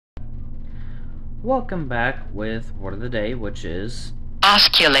Welcome back with word of the day, which is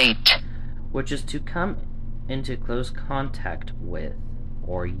Osculate. Which is to come into close contact with,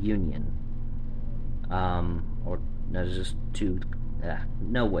 or union. Or no, just to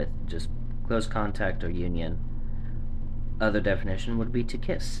no with, just close contact or union. Other definition would be to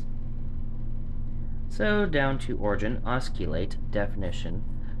kiss. So down to origin, osculate definition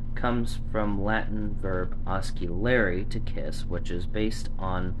comes from Latin verb osculare, to kiss, which is based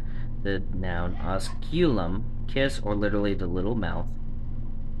on the noun osculum, kiss, or literally the little mouth.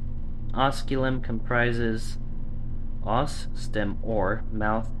 Osculum comprises os, stem or,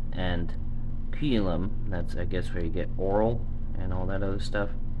 mouth, and culum, that's I guess where you get oral and all that other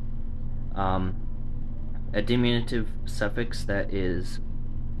stuff. A diminutive suffix that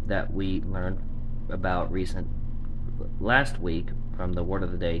we learned about last week from the word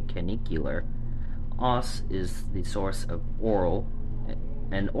of the day, canicular. Os is the source of oral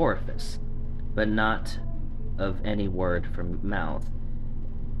and orifice, but not of any word from mouth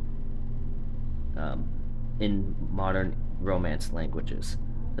in modern Romance languages.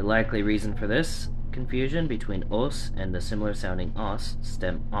 The likely reason for this confusion between os and the similar sounding os,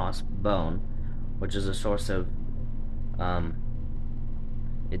 stem os, bone, which is a source of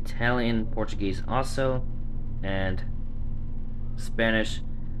Italian, Portuguese osso, and Spanish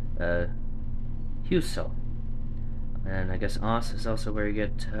huso. And I guess os is also where you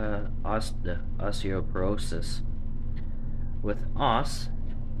get the osteoporosis. With os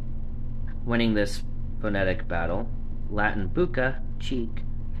winning this phonetic battle, Latin bucca, cheek,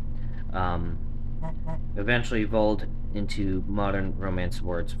 eventually evolved into modern Romance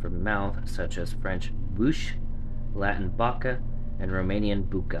words for mouth, such as French bouche, Latin bocca, and Romanian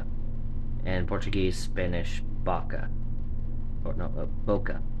buca, and Portuguese, Spanish boca.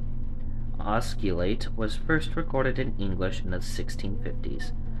 Osculate was first recorded in English in the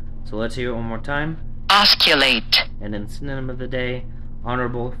 1650s. So let's hear it one more time. Osculate. And in synonym of the day,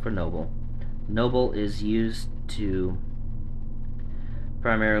 honorable for noble. Noble is used to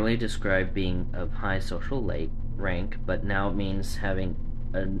primarily describe being of high social rank, but now it means having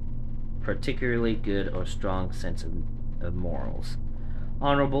a particularly good or strong sense of morals.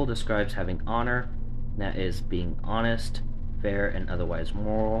 Honorable describes having honor, that is, being honest, fair, and otherwise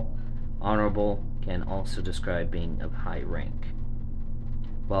moral. Honorable can also describe being of high rank.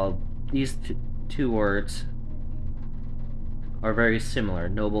 While these two words are very similar,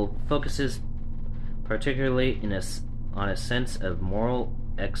 noble focuses particularly on a sense of moral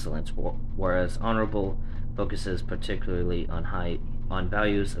excellence, whereas honorable focuses particularly on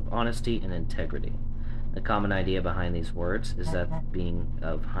values of honesty and integrity. The common idea behind these words is that being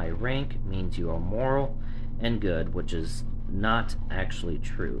of high rank means you are moral and good, which is not actually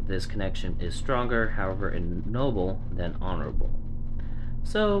true. This connection is stronger, however, in noble than honorable.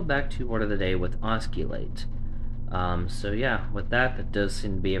 So back to word of the day with osculate. So yeah, with that does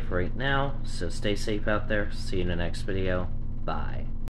seem to be it for right now. So stay safe out there. See you in the next video. Bye.